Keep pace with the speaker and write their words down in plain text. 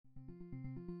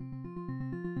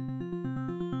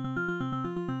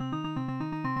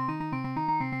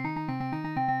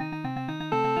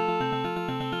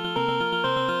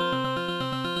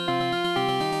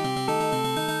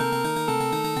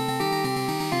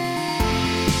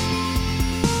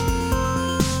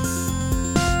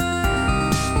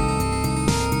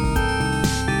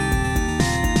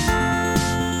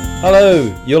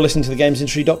Hello, you're listening to the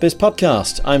GamesIndustry.biz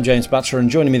podcast. I'm James Batchelor,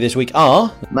 and joining me this week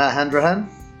are Matt Handrahan,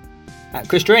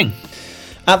 Chris Dring.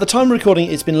 At the time of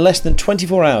recording, it's been less than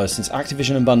 24 hours since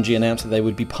Activision and Bungie announced that they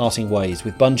would be parting ways,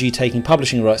 with Bungie taking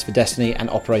publishing rights for Destiny and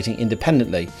operating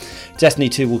independently. Destiny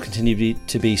 2 will continue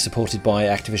to be supported by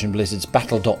Activision Blizzard's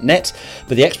Battle.net,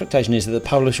 but the expectation is that the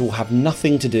publisher will have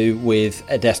nothing to do with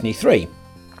Destiny 3.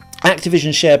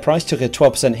 Activision's share price took a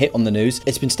 12% hit on the news.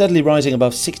 It's been steadily rising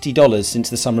above $60 since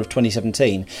the summer of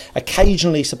 2017,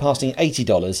 occasionally surpassing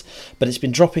 $80, but it's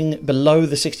been dropping below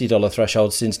the $60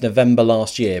 threshold since November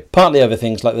last year, partly over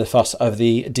things like the fuss over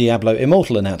the Diablo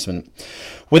Immortal announcement.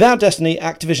 Without Destiny,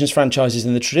 Activision's franchises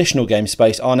in the traditional game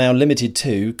space are now limited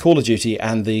to Call of Duty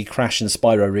and the Crash and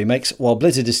Spyro remakes, while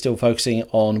Blizzard is still focusing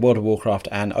on World of Warcraft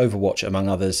and Overwatch, among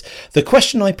others. The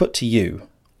question I put to you,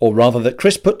 or rather that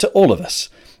Chris put to all of us,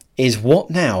 is what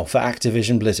now for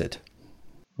Activision Blizzard?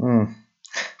 Well,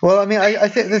 I mean, I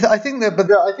think there's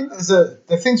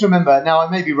the thing to remember. Now,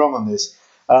 I may be wrong on this.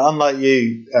 Unlike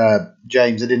you,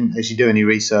 James, I didn't actually do any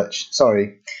research.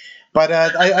 Sorry, but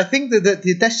I think that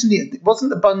the Destiny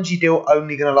wasn't the Bungie deal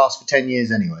only going to last for 10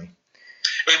 years anyway.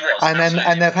 It was,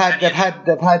 and they've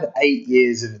had 8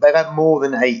 years of it. They've had more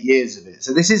than 8 years of it.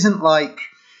 So this isn't like.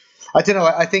 I don't know.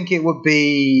 I think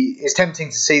it's tempting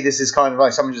to see this as kind of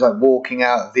like someone just like walking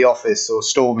out of the office or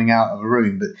storming out of a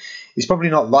room, but it's probably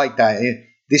not like that.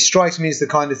 This strikes me as the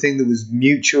kind of thing that was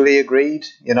mutually agreed.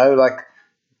 You know, like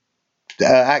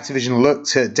Activision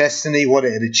looked at Destiny, what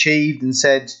it had achieved, and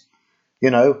said, you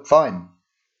know, fine.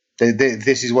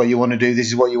 This is what you want to do. This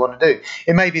is what you want to do.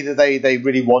 It may be that they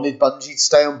really wanted Bungie to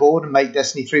stay on board and make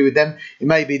Destiny 3 with them. It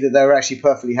may be that they were actually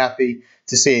perfectly happy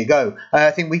to see it go.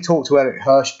 I think we talked to Eric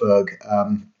Hirschberg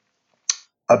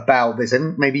about this,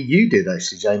 and maybe you did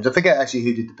actually, James. I forget actually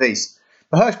who did the piece.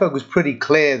 But Hirschberg was pretty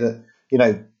clear that, you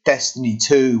know, Destiny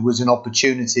 2 was an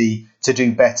opportunity to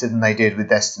do better than they did with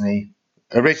Destiny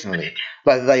originally.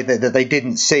 Like they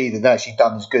didn't see that they actually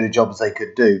done as good a job as they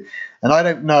could do. And I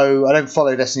don't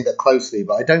follow Destiny that closely,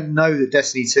 but I don't know that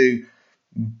Destiny 2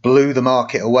 blew the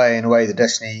market away in a way that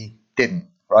Destiny didn't,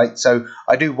 right? So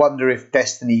I do wonder if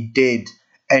Destiny did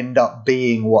end up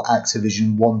being what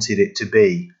Activision wanted it to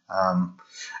be,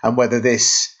 and whether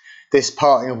this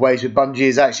parting of ways with Bungie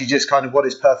is actually just kind of what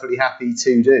it's perfectly happy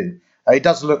to do. It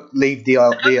does leave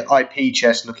the IP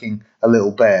chest looking a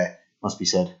little bare, must be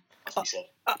said.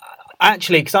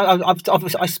 Actually, because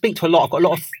I speak to a lot. I've got a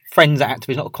lot of friends at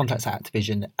Activision, a lot of contacts at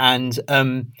Activision, and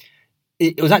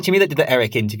it was actually me that did the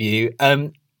Eric interview.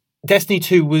 Destiny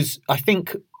 2 was,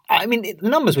 I mean, the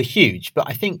numbers were huge, but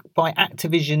I think by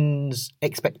Activision's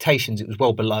expectations, it was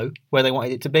well below where they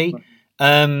wanted it to be.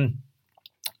 And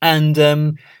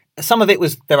some of it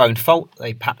was their own fault.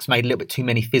 They perhaps made a little bit too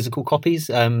many physical copies.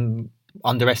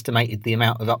 Underestimated the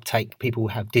amount of uptake people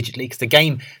have digitally, because the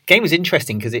game was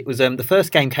interesting because it was the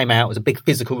first game came out, it was a big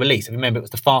physical release. I remember it was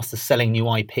the fastest selling new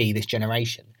IP this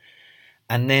generation,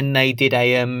 and then they did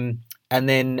a load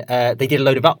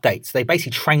of updates. They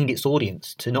basically trained its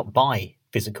audience to not buy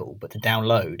physical but to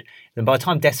download. And by the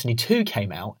time Destiny 2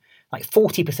 came out, like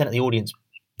 40% of the audience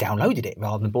downloaded it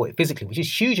rather than bought it physically, which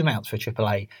is huge amounts for a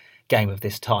AAA game of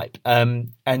this type. So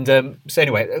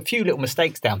anyway, a few little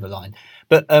mistakes down the line.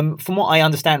 But from what I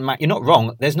understand, Matt, you're not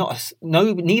wrong. There's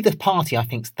neither party, I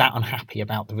think, is that unhappy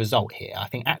about the result here. I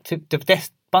think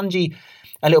Bungie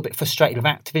a little bit frustrated with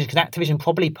Activision, because Activision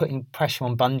probably putting pressure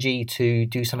on Bungie to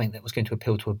do something that was going to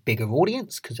appeal to a bigger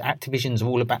audience, because Activision's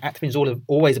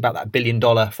always about that $1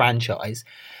 billion franchise.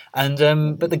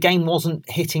 And but the game wasn't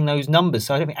hitting those numbers.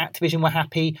 So I don't think Activision were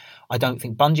happy. I don't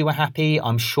think Bungie were happy.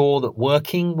 I'm sure that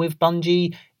working with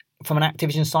Bungie from an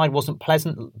Activision side wasn't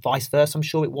pleasant. Vice versa, I'm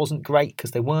sure it wasn't great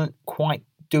because they weren't quite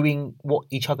doing what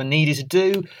each other needed to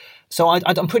do. So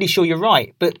I'm pretty sure you're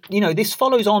right. But, you know, this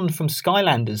follows on from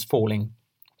Skylanders falling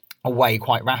away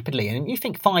quite rapidly. And you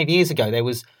think 5 years ago there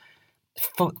was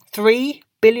 $3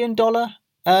 billion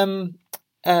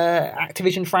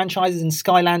Activision franchises in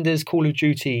Skylanders, Call of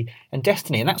Duty and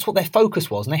Destiny, and that's what their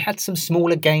focus was. And they had some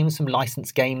smaller games, some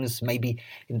licensed games, maybe,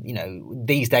 you know,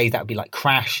 these days that would be like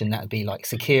Crash and that would be like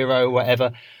Sekiro or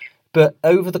whatever. But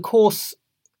over the course,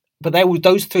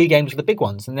 those 3 games were the big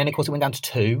ones, and then of course it went down to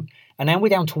 2, and now we're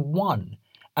down to 1.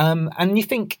 And you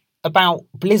think about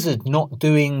Blizzard not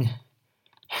doing.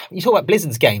 You talk about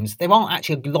Blizzard's games, there aren't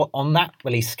actually a lot on that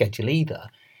release schedule either.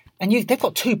 And they've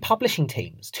got 2 publishing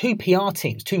teams, 2 PR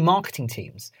teams, 2 marketing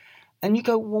teams. And you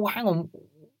go, well, hang on,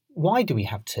 why do we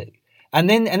have 2? And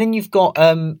then you've got,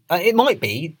 it might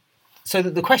be, so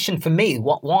that the question for me,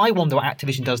 what I wonder what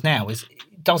Activision does now is,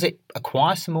 does it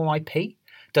acquire some more IP?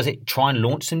 Does it try and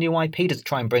launch some new IP? Does it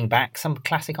try and bring back some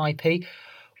classic IP?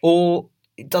 Or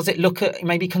does it look at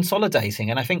maybe consolidating?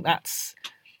 And I think that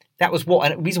was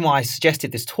the reason why I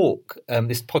suggested this talk,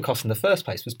 this podcast in the first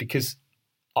place, was because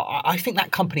I think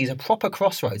that company is a proper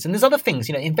crossroads. And there's other things,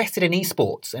 invested in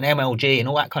esports and MLG and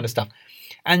all that kind of stuff.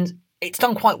 And it's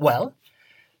done quite well.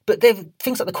 But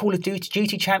things like the Call of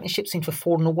Duty Championship seem to have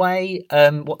fallen away.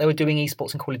 What they were doing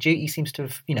esports and Call of Duty seems to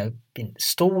have, been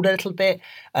stalled a little bit.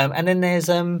 And then there's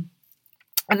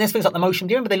things like the motion.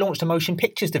 Do you remember they launched a motion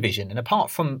pictures division? And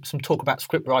apart from some talk about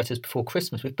script writers before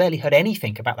Christmas, we've barely heard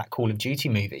anything about that Call of Duty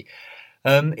movie.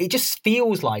 It just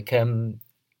feels like the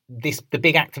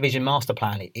big Activision master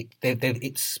plan.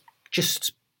 It's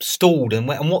just stalled, and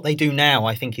what they do now,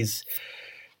 I think, is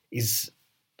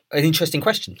an interesting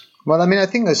question. Well, I mean, I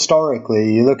think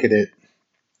historically, you look at it.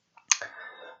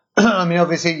 I mean,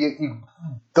 obviously,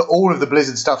 all of the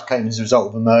Blizzard stuff came as a result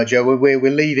of a merger.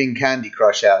 We're leaving Candy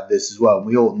Crush out of this as well.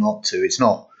 We ought not to. It's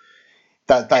not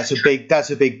that's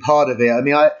a big part of it. I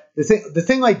mean, the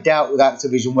thing I doubt with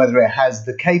Activision, whether it has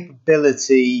the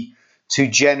capability to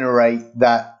generate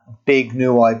that big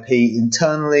new IP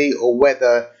internally, or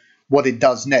whether what it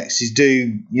does next is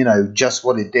do just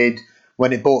what it did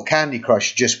when it bought Candy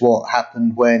Crush, just what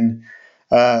happened when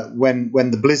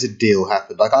the Blizzard deal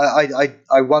happened. Like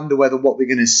I wonder whether what we're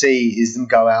going to see is them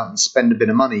go out and spend a bit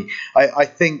of money. I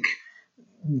think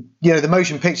the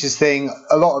motion pictures thing,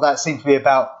 a lot of that seems to be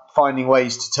about finding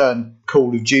ways to turn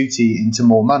Call of Duty into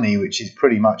more money, which is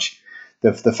pretty much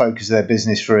the focus of their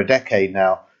business for a decade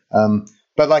now.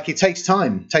 But it takes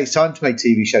time. It takes time to make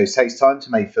TV shows. It takes time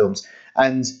to make films.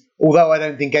 And although I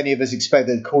don't think any of us expect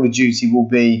that Call of Duty will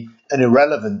be an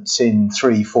irrelevance in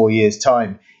 3-4 years'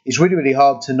 time, it's really, really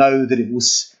hard to know that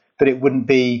it wouldn't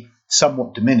be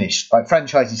somewhat diminished. Like,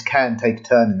 franchises can take a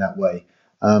turn in that way.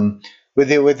 With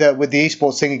the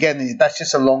esports thing, again, that's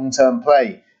just a long-term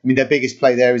play. I mean, their biggest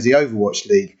play there is the Overwatch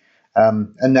League.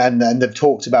 And they've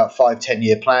talked about 5-10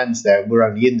 year plans there, and we're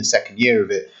only in the second year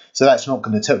of it. So that's not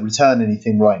going to return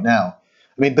anything right now.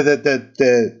 I mean, but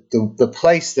the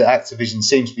place that Activision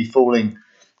seems to be falling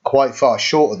quite far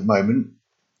short at the moment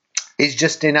is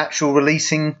just in actual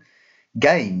releasing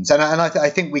games. And I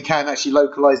think we can actually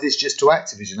localize this just to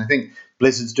Activision. I think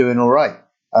Blizzard's doing all right.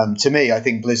 To me, I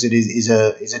think Blizzard is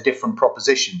a different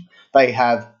proposition. They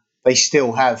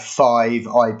still have 5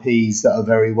 IPs that are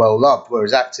very well loved,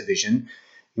 whereas Activision,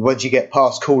 once you get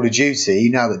past Call of Duty,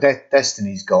 now that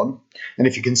Destiny's gone, and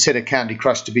if you consider Candy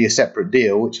Crush to be a separate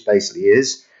deal, which it basically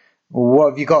is, what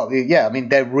have you got? Yeah, I mean,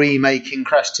 they're remaking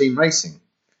Crash Team Racing.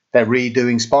 They're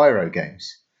redoing Spyro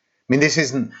games. I mean, this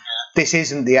isn't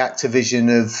the Activision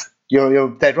of...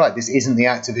 You're dead right. This isn't the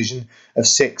Activision of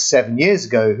 6-7 years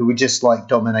ago, who were just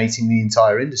dominating the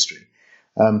entire industry.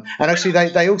 And actually,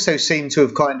 they also seem to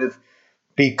have kind of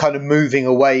moving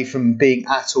away from being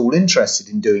at all interested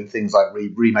in doing things like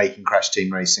remaking Crash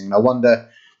Team Racing. And I wonder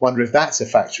if that's a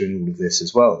factor in all of this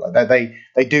as well.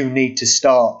 They do need to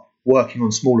start working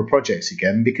on smaller projects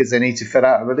again, because they need to fill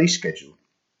out a release schedule.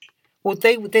 Well,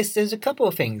 there's a couple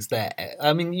of things there.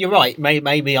 I mean, you're right.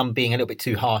 Maybe I'm being a little bit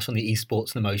too harsh on the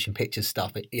esports and the motion picture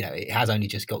stuff. It has only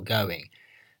just got going.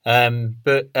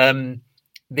 But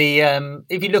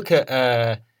if you look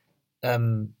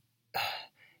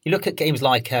at games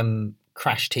like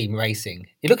Crash Team Racing,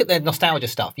 you look at the nostalgia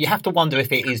stuff, you have to wonder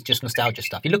if it is just nostalgia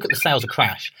stuff. You look at the sales of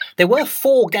Crash. There were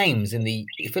 4 games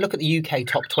if you look at the UK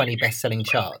top 20 best-selling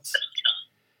charts,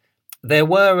 there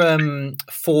were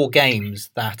 4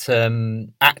 games that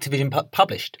Activision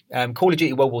published. Call of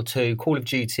Duty World War II, Call of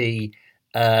Duty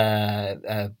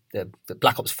the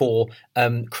Black Ops 4,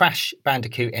 Crash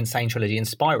Bandicoot, Insane Trilogy, and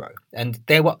Spyro. And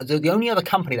there were the only other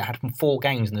company that had 4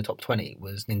 games in the top 20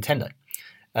 was Nintendo.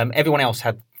 Everyone else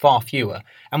had far fewer.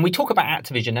 And we talk about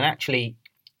Activision, and actually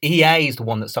EA is the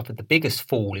one that suffered the biggest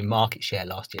fall in market share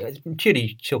last year. It's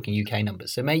purely talking UK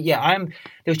numbers. So,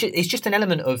 it's just an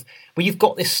element of where you've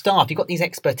got this staff, you've got these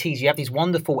expertise, you have these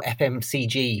wonderful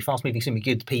FMCG, fast-moving consumer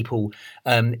goods people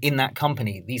in that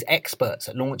company, these experts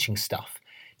at launching stuff,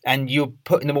 and you're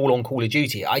putting them all on Call of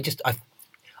Duty. I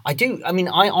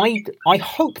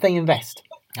hope they invest.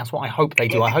 That's what I hope they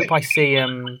do. I hope I see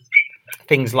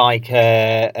things like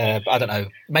I don't know,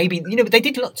 maybe they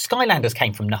did. Skylanders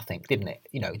came from nothing, didn't it?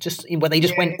 Just where they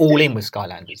just went all in with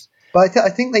Skylanders. But I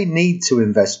think they need to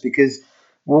invest, because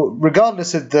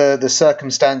regardless of the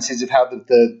circumstances of how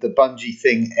the Bungie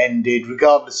thing ended,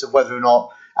 regardless of whether or not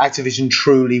Activision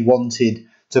truly wanted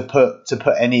to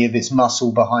put any of its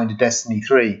muscle behind a Destiny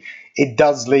 3, it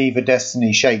does leave a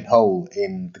Destiny-shaped hole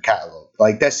in the catalogue.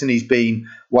 Like, Destiny's been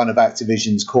one of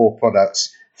Activision's core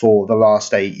products for the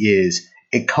last 8 years.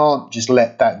 It can't just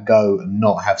let that go and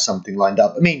not have something lined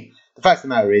up. I mean, the fact of the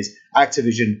matter is,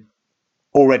 Activision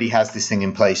already has this thing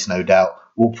in place, no doubt.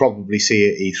 We'll probably see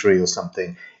it at E3 or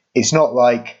something. It's not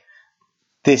like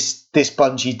this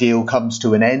Bungie deal comes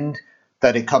to an end,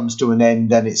 that it comes to an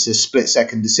end and it's a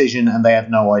split-second decision and they have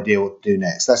no idea what to do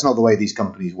next. That's not the way these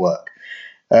companies work.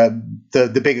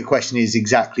 The bigger question is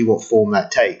exactly what form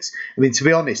that takes. I mean, to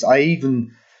be honest,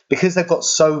 because they've got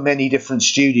so many different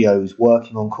studios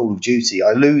working on Call of Duty,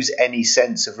 I lose any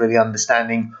sense of really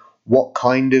understanding which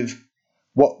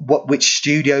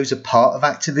studios are part of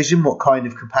Activision, what kind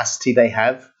of capacity they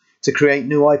have to create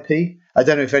new IP. I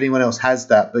don't know if anyone else has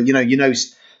that, but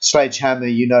Sledgehammer,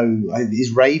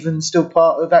 is Raven still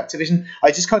part of Activision?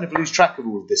 I just kind of lose track of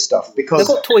all of this stuff because they've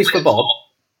got Toys for Bob.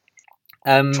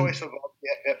 Toys for Bob,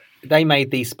 yeah. They made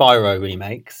these Spyro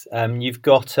remakes. You've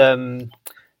got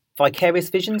Vicarious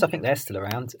Visions. I think they're still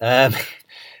around.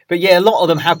 But yeah, a lot of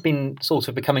them have been sort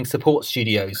of becoming support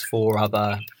studios for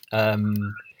other for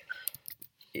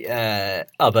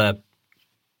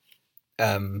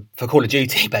Call of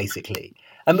Duty, basically.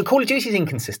 But Call of Duty is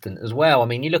inconsistent as well. I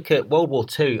mean, you look at World War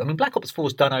II. I mean, Black Ops 4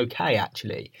 has done okay,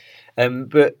 actually.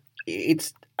 But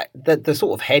it's the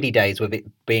sort of heady days with it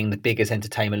being the biggest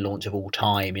entertainment launch of all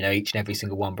time, each and every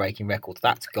single one breaking records,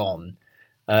 that's gone.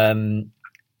 So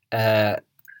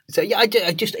yeah,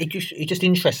 it just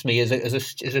interests me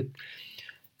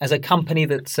as a company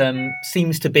that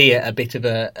seems to be at a bit of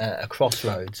a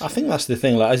crossroads. I think that's the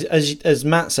thing. Like as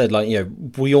Matt said,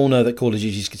 we all know that Call of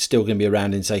Duty is still going to be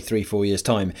around in say 3-4 years'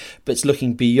 time. But it's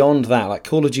looking beyond that. Like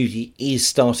Call of Duty is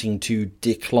starting to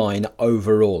decline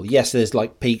overall. Yes, there's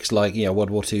peaks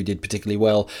World War II did particularly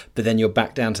well, but then you're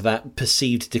back down to that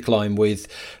perceived decline with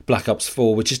Black Ops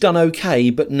 4, which has done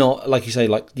okay, but not like you say,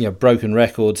 broken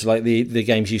records like the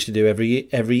games used to do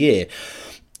every year.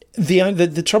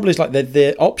 The trouble is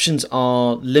the options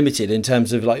are limited in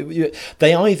terms of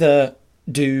they either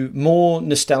do more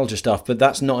nostalgia stuff, but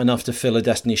that's not enough to fill a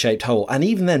Destiny-shaped hole. And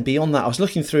even then, beyond that, I was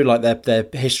looking through their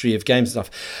history of games and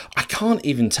stuff. I can't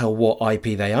even tell what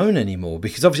IP they own anymore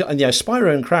because obviously,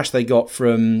 Spyro and Crash they got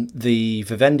from the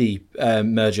Vivendi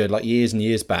merger years and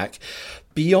years back.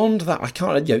 Beyond that, I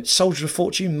can't. Soldier of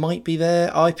Fortune might be their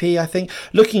IP. I think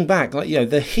looking back,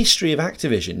 the history of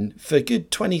Activision for a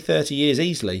good 20-30 years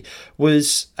easily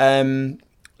was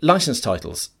licensed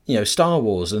titles. Star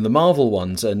Wars and the Marvel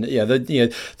ones, and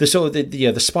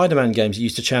the Spider-Man games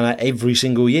used to churn out every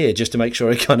single year just to make sure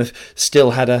it kind of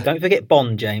still had a. Don't forget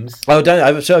Bond, James. Oh,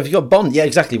 don't. So have you got Bond? Yeah,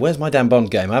 exactly. Where's my damn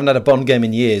Bond game? I haven't had a Bond game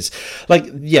in years.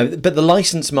 But the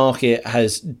license market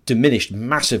has diminished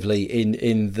massively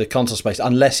in the console space,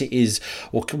 unless it is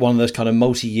one of those kind of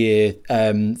multi-year,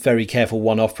 very careful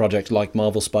one-off projects like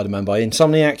Marvel Spider-Man by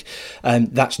Insomniac.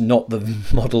 That's not the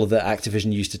model that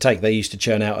Activision used to take. They used to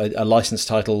churn out a licensed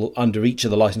title under each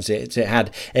of the licenses it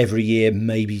had every year,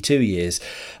 maybe 2 years.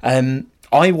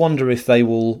 I wonder if they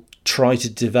will try to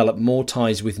develop more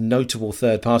ties with notable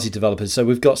third-party developers. So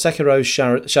we've got Sekiro's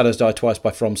Shadows Die Twice by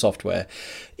From Software.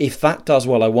 If that does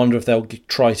well, I wonder if they'll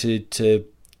try to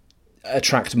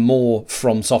attract more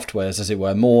From Softwares, as it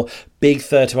were, more big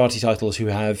third-party titles who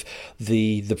have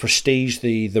the prestige,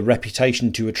 the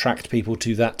reputation to attract people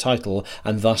to that title,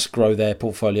 and thus grow their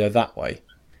portfolio that way.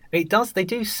 It does. They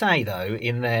do say though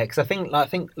in there, because I think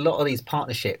a lot of these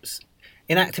partnerships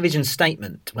in Activision's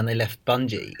statement when they left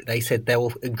Bungie, they said they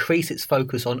will increase its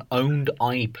focus on owned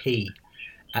IP.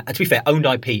 To be fair, owned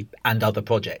IP and other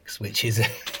projects, which is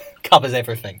covers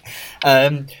everything.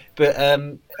 So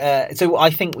I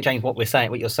think, James, what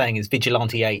you're saying is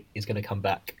Vigilante 8 is going to come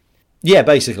back. Yeah,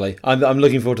 basically. I'm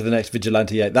looking forward to the next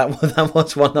Vigilante 8. That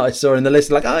was one that I saw in the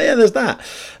list. Oh yeah, there's that.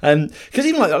 Because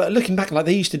even looking back,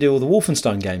 they used to do all the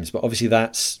Wolfenstein games, but obviously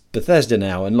that's Bethesda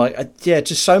now. And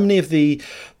just so many of the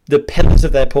pillars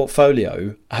of their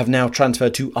portfolio have now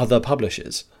transferred to other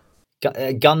publishers.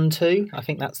 Gun 2, I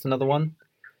think that's another one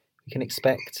you can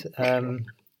expect. The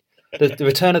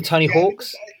return of Tony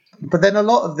Hawk's. But then a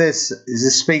lot of this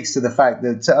speaks to the fact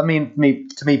that, to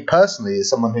me personally, as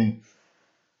someone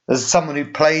who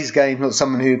plays games, not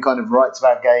someone who kind of writes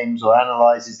about games or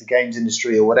analyses the games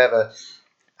industry or whatever,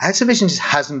 Activision just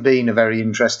hasn't been a very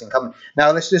interesting company.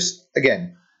 Now, let's just,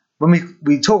 again, when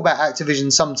we talk about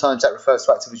Activision, sometimes that refers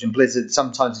to Activision Blizzard,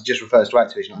 sometimes it just refers to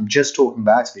Activision. I'm just talking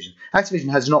about Activision. Activision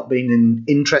has not been an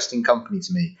interesting company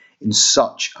to me in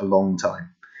such a long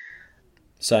time.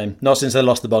 Same. Not since they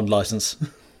lost the Bond license.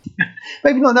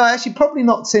 Maybe not. No, actually, probably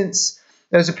not since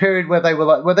there was a period where they were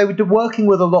working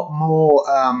with a lot more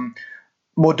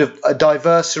a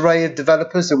diverse array of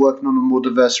developers. They're working on a more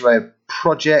diverse array of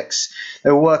projects.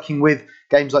 They were working with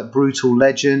games like Brutal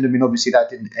Legend. Obviously that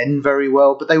didn't end very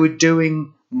well, but they were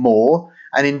doing more,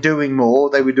 and in doing more,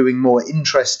 they were doing more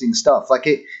interesting stuff.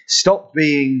 It stopped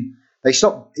being It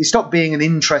stopped being an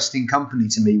interesting company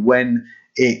to me when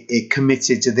it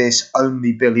committed to this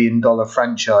only $1 billion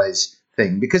franchise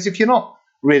thing. Because if you're not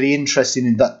really interested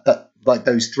in that like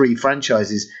those 3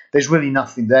 franchises, there's really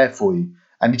nothing there for you,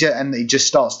 and it just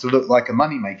starts to look like a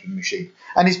money making machine.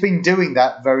 And it's been doing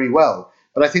that very well.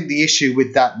 But I think the issue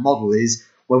with that model is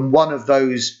when one of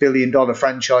those $1 billion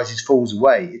franchises falls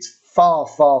away, it's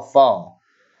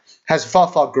has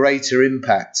far greater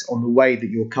impact on the way that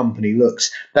your company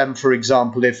looks than, for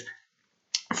example, if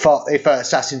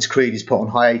Assassin's Creed is put on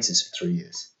hiatus for 3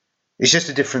 years. It's just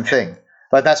a different thing.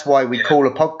 Like, that's why we call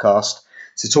a podcast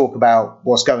to talk about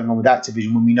what's going on with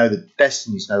Activision when we know that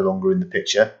Destiny's no longer in the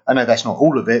picture. I know that's not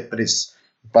all of it, but it's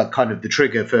like kind of the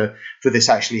trigger for this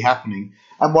actually happening.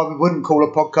 And why we wouldn't call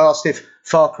a podcast if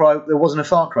there wasn't a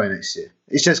Far Cry next year.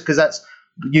 It's just because that's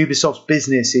Ubisoft's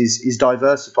business is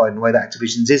diversified in a way that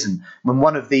Activision's isn't. When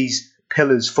one of these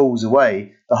pillars falls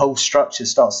away, the whole structure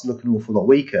starts to look an awful lot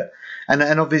weaker.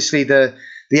 And obviously the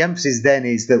emphasis then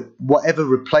is that whatever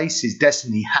replaces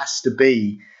Destiny has to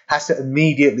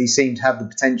immediately seem to have the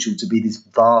potential to be this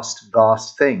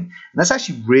vast thing. And that's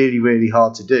actually really, really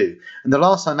hard to do. And the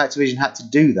last time Activision had to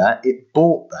do that, it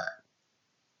bought that.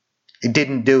 It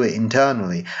didn't do it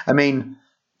internally. I mean,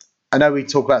 I know we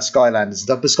talk about Skylanders and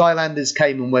stuff, but Skylanders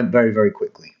came and went very, very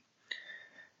quickly,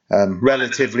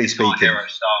 relatively speaking. Hero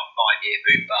style 5-year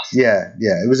boom bust.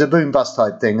 Yeah, it was a boom bust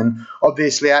type thing. And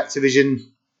obviously Activision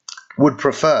would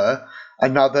prefer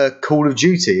another Call of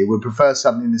Duty. It would prefer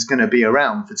something that's going to be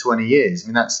around for 20 years. I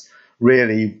mean, that's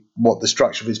really what the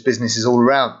structure of its business is all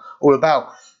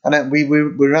about. And then we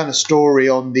ran a story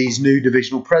on these new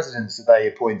divisional presidents that they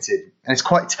appointed. And it's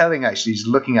quite telling, actually, just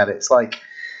looking at it. It's like,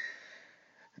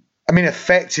 I mean,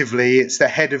 effectively, it's the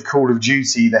head of Call of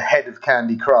Duty, the head of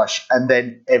Candy Crush, and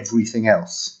then everything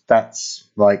else. That's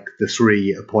like the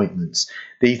 3 appointments.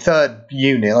 The third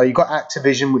unit, like, you've got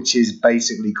Activision, which is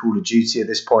basically Call of Duty at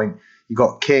this point. You've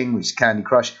got King, which is Candy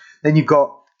Crush. Then you've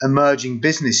got emerging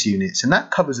business units, and that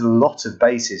covers a lot of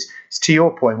bases. It's to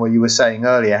your point where you were saying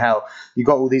earlier how you've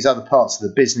got all these other parts of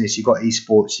the business. You've got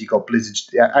esports, you've got Blizzard,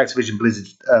 Activision Blizzard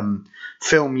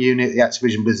film unit, the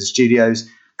Activision Blizzard Studios,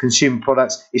 consumer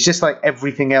products. It's just like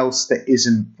everything else that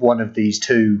isn't one of these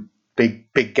 2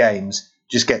 big games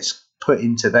just gets put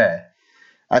into there.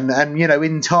 And you know,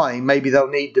 in time, maybe they'll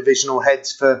need divisional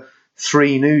heads for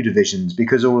 3 new divisions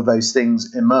because all of those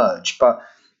things emerge. But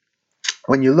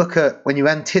when you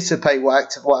anticipate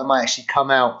what might actually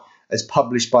come out as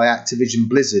published by Activision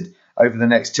Blizzard over the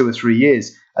next 2 or 3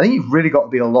 years, I think you've really got to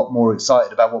be a lot more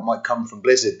excited about what might come from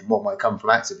Blizzard than what might come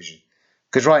from Activision.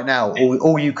 Because right now,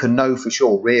 all you can know for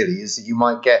sure really is that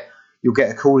you'll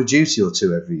get a Call of Duty or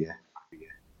 2 every year.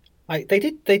 They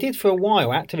did for a while.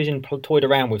 Activision toyed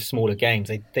around with smaller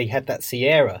games. They had that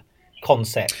Sierra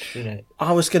concept, you know.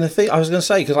 I was going to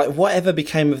say, because like whatever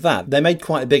became of that, they made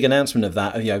quite a big announcement of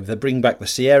that. You know, they bring back the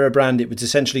Sierra brand. It was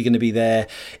essentially going to be their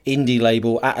indie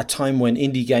label at a time when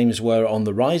indie games were on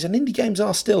the rise, and indie games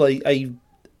are still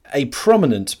a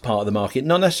prominent part of the market,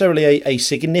 not necessarily a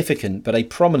significant, but a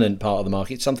prominent part of the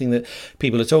market, something that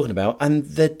people are talking about, and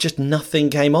there just nothing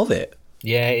came of it.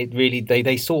 Yeah, it really, they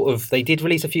did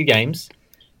release a few games,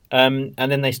 and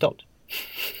then they stopped.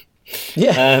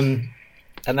 Yeah.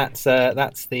 And that's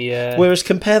the... Whereas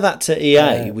compare that to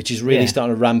EA, which is really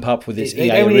starting to ramp up with its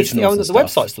EA originals and stuff. The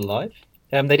website's still live.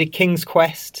 They did King's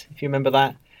Quest, if you remember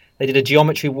that. They did a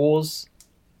Geometry Wars.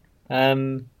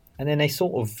 And then they just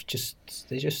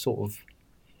sort of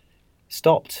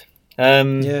stopped. What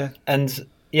is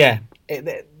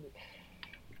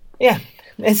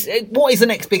the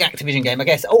next big Activision game, I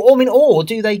guess? Or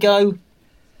do they go...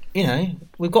 You know,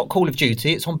 we've got Call of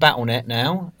Duty. It's on Battle.net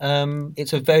now.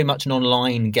 It's a very much an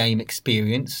online game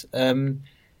experience.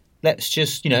 Let's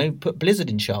just, put Blizzard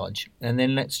in charge, and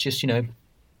then let's just,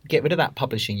 get rid of that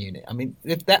publishing unit. I mean,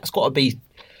 that's got to be,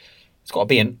 it's got to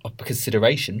be a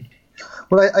consideration.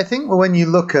 Well, I think when you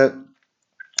look at,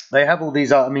 they have all these.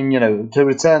 To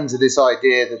return to this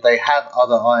idea that they have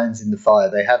other irons in the fire.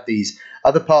 They have these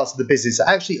other parts of the business that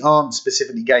actually aren't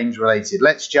specifically games related.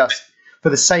 Let's just, for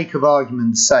the sake of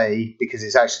argument, say, because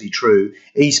it's actually true,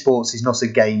 esports is not a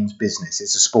games business,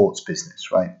 it's a sports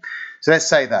business, right? So let's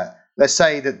say that. Let's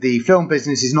say that the film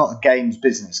business is not a games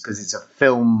business because it's a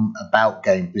film about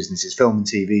game business, it's film and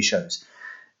TV shows.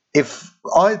 If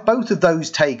both of those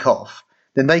take off,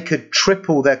 then they could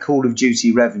triple their Call of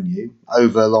Duty revenue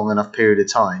over a long enough period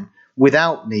of time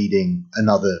without needing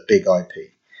another big IP.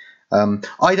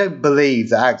 I don't believe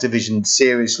that Activision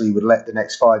seriously would let the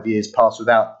next 5 years pass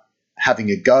without having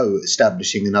a go at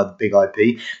establishing another big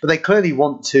IP, but they clearly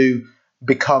want to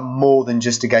become more than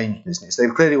just a games business. They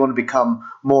clearly want to become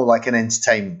more like an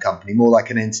entertainment company, more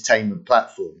like an entertainment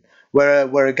platform, where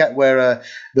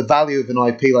the value of an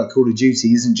IP like Call of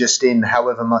Duty isn't just in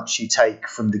however much you take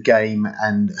from the game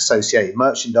and associated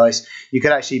merchandise. You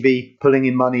could actually be pulling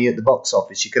in money at the box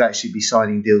office. You could actually be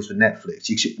signing deals with Netflix.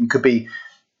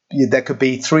 There could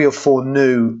be 3 or 4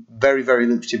 new, very, very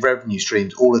lucrative revenue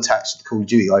streams all attached to the Call of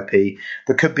Duty IP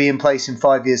that could be in place in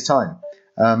 5 years' time.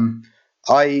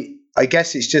 I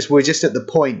guess we're just at the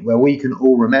point where we can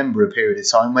all remember a period of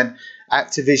time when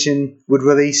Activision would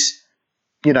release,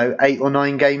 8 or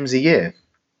 9 games a year,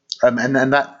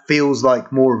 and that feels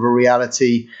like more of a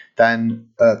reality than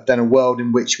a world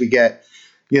in which we get,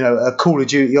 a Call of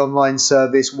Duty online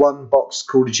service, one box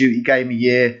Call of Duty game a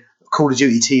year, a Call of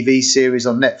Duty TV series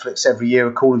on Netflix every year,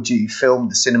 a Call of Duty film at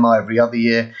the cinema every other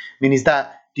year. I mean, do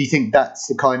you think that's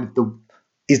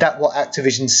is that what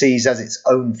Activision sees as its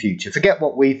own future? Forget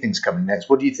what we think's coming next.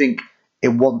 What do you think it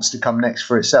wants to come next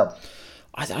for itself?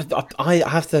 I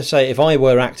have to say, if I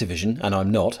were Activision, and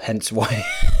I'm not, hence why...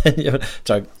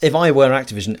 so, if I were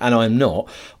Activision, and I'm not,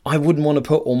 I wouldn't want to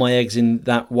put all my eggs in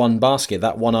that one basket,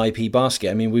 that one IP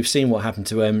basket. I mean, we've seen what happened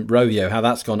to Rovio, how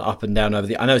that's gone up and down I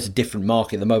know it's a different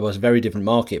market, the mobile is a very different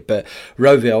market, but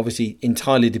Rovio obviously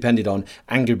entirely depended on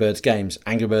Angry Birds games,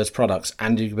 Angry Birds products,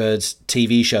 Angry Birds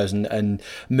TV shows and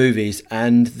movies,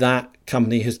 and that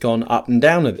company has gone up and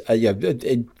down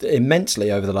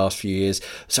immensely over the last few years.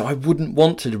 So I wouldn't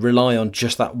want to rely on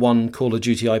just that one Call of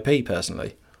Duty IP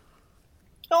personally.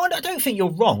 No, I don't think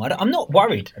you're wrong. I'm not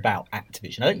worried about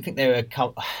Activision. I don't think they're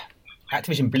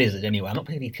Activision Blizzard anyway. I'm not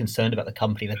particularly concerned about the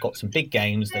company. They've got some big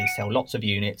games. They sell lots of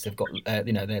units. They've got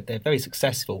they're very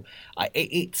successful. I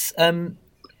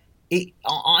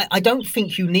don't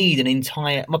think you need an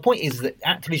entire. My point is that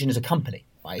Activision is a company.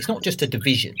 Right? It's not just a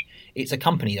division. It's a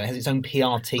company that has its own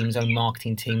PR team, its own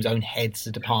marketing team, its own heads,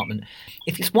 the department.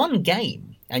 If it's one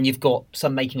game and you've got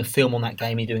some making a film on that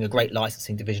game, you're doing a great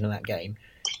licensing division on that game,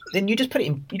 then you just put it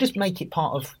in. You just make it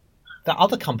part of that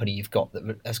other company you've got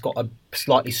that has got a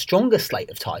slightly stronger slate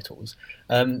of titles.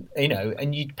 And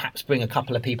you perhaps bring a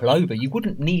couple of people over. You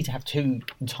wouldn't need to have 2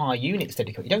 entire units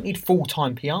dedicated. You don't need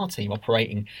full-time PR team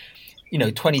operating,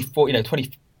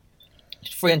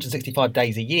 365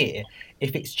 days a year.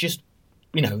 If it's just,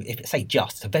 if it's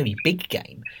it's a very big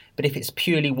game, but if it's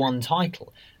purely one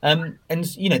title, and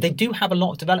they do have a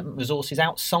lot of development resources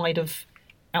outside of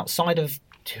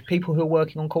people who are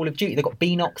working on Call of Duty. They've got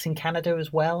Beanox in Canada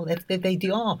as well. They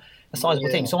are a sizable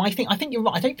team. So I think you're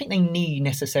right. I don't think they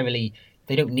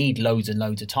don't need loads and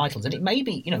loads of titles. And it may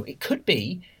be, it could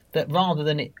be that rather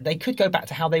than they could go back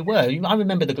to how they were. I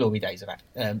remember the glory days of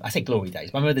I say glory days,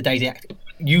 but I remember the days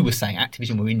you were saying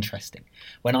Activision were interesting.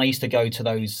 When I used to go to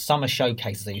those summer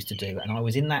showcases I used to do, and I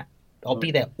was in that, I'd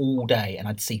be there all day, and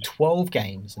I'd see 12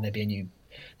 games, and there'd be a new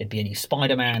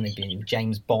Spider-Man, there'd be a new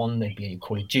James Bond, there'd be a new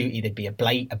Call of Duty, there'd be a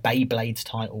Beyblades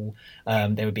title,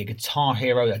 there would be a Guitar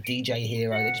Hero, a DJ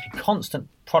Hero. There'd just be constant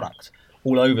product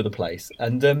all over the place,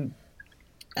 and they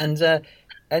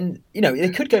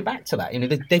could go back to that.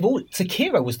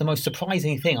 Sekiro was the most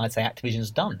surprising thing I'd say Activision's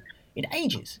done in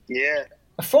ages. Yeah.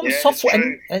 From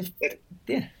software,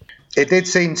 It did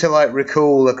seem to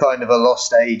recall a kind of a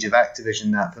lost age of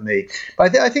Activision, that for me.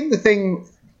 But I think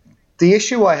the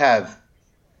issue I have,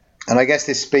 and I guess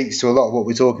this speaks to a lot of what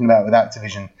we're talking about with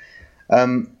Activision,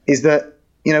 is that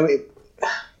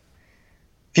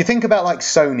if you think about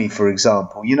Sony, for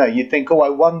example, you'd think, I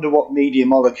wonder what Media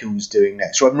Molecule's doing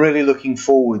next, or I'm really looking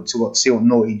forward to see what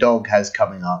Naughty Dog has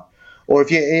coming up. Or if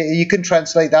you can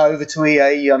translate that over to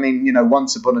EA, I mean,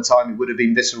 once upon a time it would have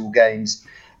been Visceral Games.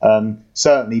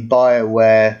 Certainly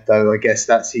BioWare, though I guess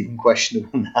that's even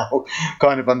questionable now,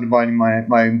 kind of undermining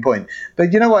my own point.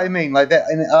 But you know what I mean?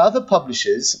 In other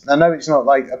publishers, I know it's not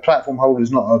a platform holder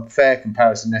is not a fair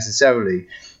comparison necessarily,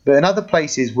 but in other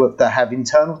places that have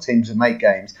internal teams that make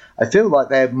games, I feel like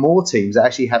they have more teams that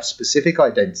actually have specific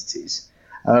identities,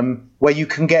 where you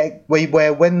can get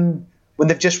where when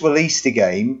they've just released a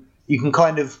game, you can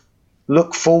kind of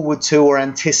look forward to or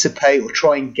anticipate or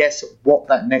try and guess at what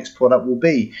that next product will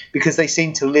be, because they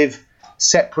seem to live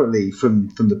separately from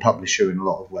the publisher in a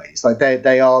lot of ways.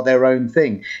 They are their own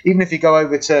thing. Even if you go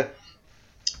over to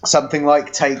something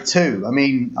like Take-Two, I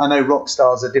mean, I know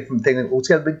Rockstar's a different thing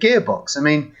altogether, but Gearbox, I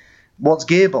mean, what's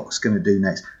Gearbox going to do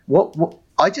next? What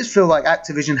I just feel like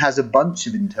Activision has a bunch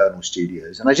of internal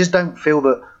studios, and I just don't feel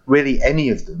that really any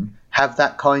of them have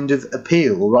that kind of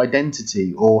appeal or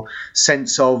identity or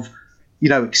sense of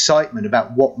excitement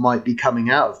about what might be coming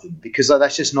out of them, because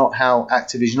that's just not how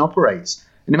Activision operates.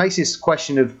 And it makes this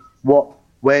question of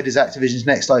where does Activision's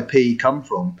next IP come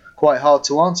from quite hard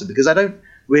to answer, because I don't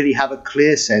really have a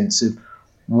clear sense of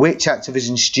which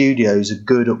Activision studios are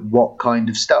good at what kind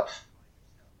of stuff.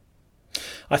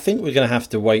 I think we're going to have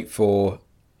to wait for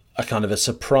a kind of a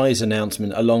surprise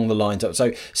announcement along the lines of,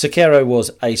 so Sekiro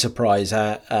was a surprise,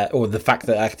 or the fact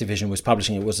that Activision was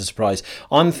publishing it was a surprise.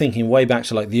 I'm thinking way back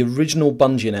to like the original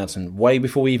Bungie announcement, way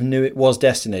before we even knew it was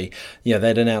Destiny. You know,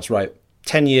 they'd announced, right,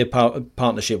 10-year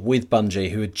partnership with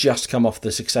Bungie, who had just come off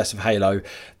the success of Halo,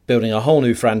 building a whole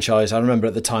new franchise. I remember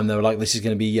at the time they were like, this is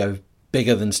going to be, you know,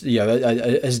 bigger than, you know,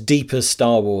 as deep as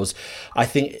Star Wars. I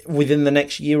think within the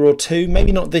next year or two,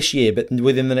 maybe not this year, but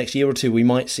within the next year or two, we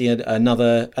might see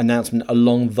another announcement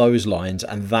along those lines,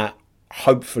 and that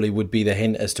hopefully would be the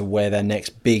hint as to where their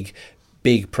next big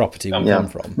property will come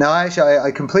from. No, actually,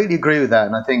 I completely agree with that,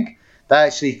 and I think that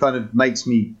actually kind of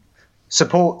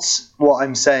supports what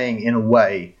I'm saying in a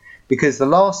way, because the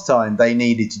last time they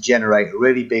needed to generate a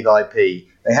really big IP,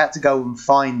 they had to go and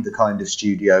find the kind of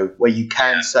studio where you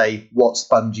can say, what's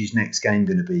Bungie's next game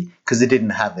going to be? Because they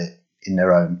didn't have it in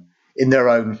their own.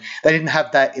 They didn't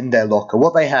have that in their locker.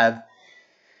 What they have,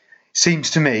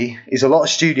 seems to me, is a lot of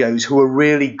studios who are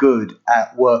really good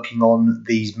at working on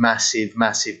these massive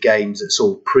games that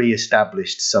sort of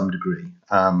pre-established to some degree.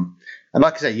 And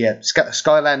like I say,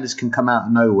 Skylanders can come out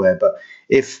of nowhere, but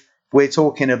if we're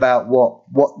talking about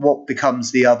what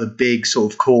becomes the other big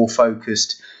sort of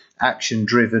core-focused,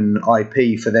 action-driven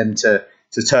IP for them to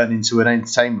turn into an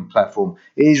entertainment platform,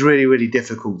 it is really, really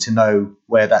difficult to know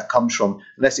where that comes from,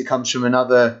 unless it comes from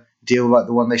another deal like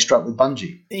the one they struck with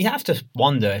Bungie. You have to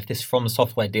wonder if this From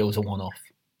Software deal is a one-off.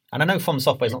 And I know From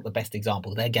Software is not the best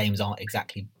example. Their games aren't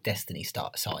exactly Destiny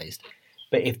sized.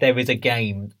 But if there is a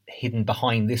game hidden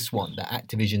behind this one that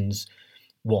Activision's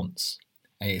wants,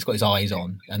 and it's got its eyes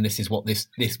on, and this is what this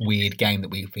weird game that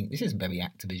we think this isn't very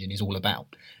Activision is all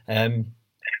about.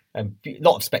 A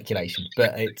lot of speculation,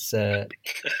 but it's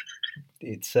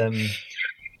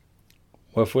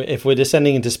Well, if we're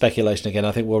descending into speculation again,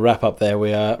 I think we'll wrap up there.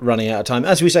 We are running out of time.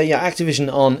 As we say, Activision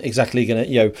aren't exactly going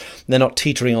to, they're not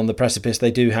teetering on the precipice.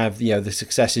 They do have, the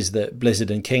successes that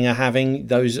Blizzard and King are having.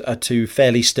 Those are two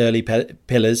fairly sturdy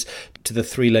pillars to the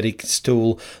three-legged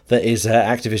stool that is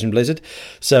Activision Blizzard.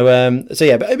 So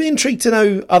but I'd be intrigued to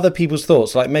know other people's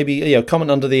thoughts. Like maybe, comment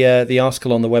under the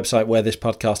article on the website where this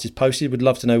podcast is posted. Would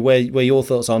love to know where your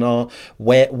thoughts on are.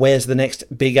 Where's the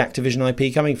next big Activision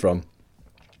IP coming from?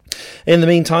 In the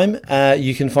meantime,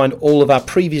 you can find all of our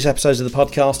previous episodes of the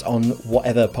podcast on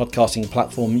whatever podcasting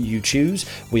platform you choose.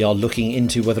 We are looking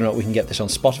into whether or not we can get this on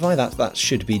Spotify. That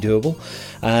should be doable.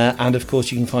 And of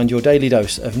course, you can find your daily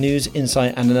dose of news,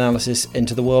 insight and analysis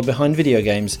into the world behind video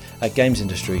games at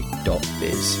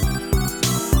GamesIndustry.biz.